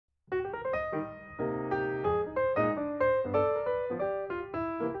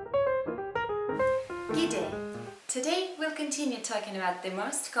continue talking about the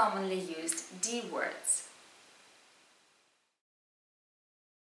most commonly used D words.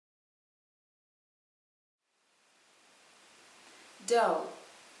 Dole.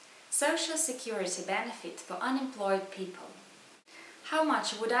 Social Security benefit for unemployed people. How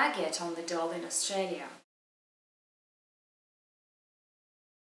much would I get on the dole in Australia?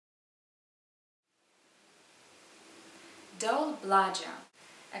 Dole bludger.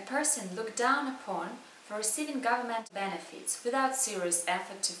 A person looked down upon for receiving government benefits without serious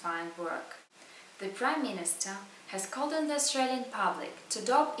effort to find work. The Prime Minister has called on the Australian public to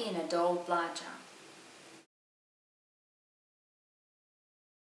dob in a dole bludger.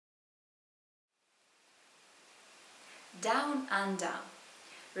 Down under,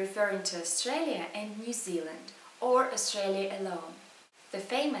 referring to Australia and New Zealand, or Australia alone. The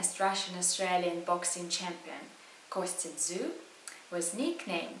famous Russian-Australian boxing champion Kostya Tszyu was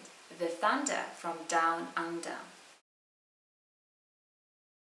nicknamed the Thunder from Down Under.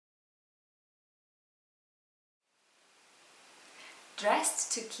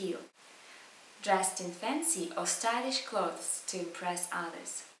 Dressed to kill. Dressed in fancy or stylish clothes to impress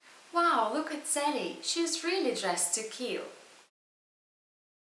others. Wow, look at Sally, she's really dressed to kill.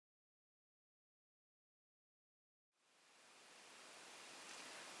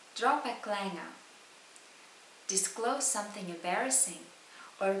 Drop a clanger. Disclose something embarrassing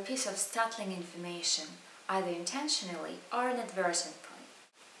or a piece of startling information, either intentionally or inadvertently.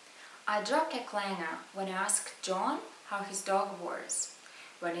 I dropped a clanger when I asked John how his dog was,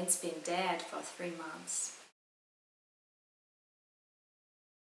 when it's been dead for 3 months.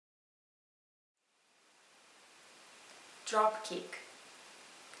 Dropkick.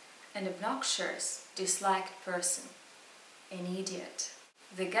 An obnoxious, disliked person. An idiot.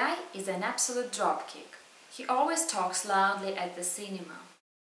 The guy is an absolute dropkick. He always talks loudly at the cinema.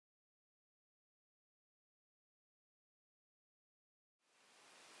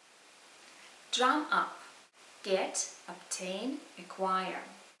 Drum up. Get, obtain, acquire.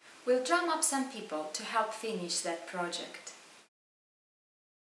 We'll drum up some people to help finish that project.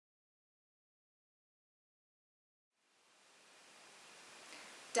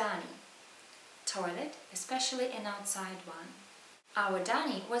 Dunny. Toilet, especially an outside one. Our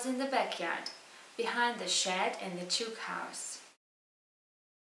dunny was in the backyard, behind the shed and the chook house.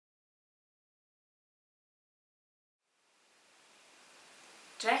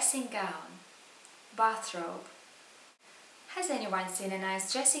 Dressing gown. Bathrobe. Has anyone seen a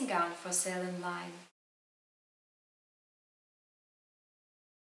nice dressing gown for sale online?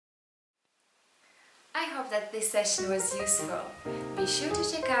 I hope that this session was useful. Be sure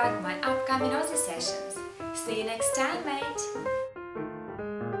to check out my upcoming Aussie sessions. See you next time, mate!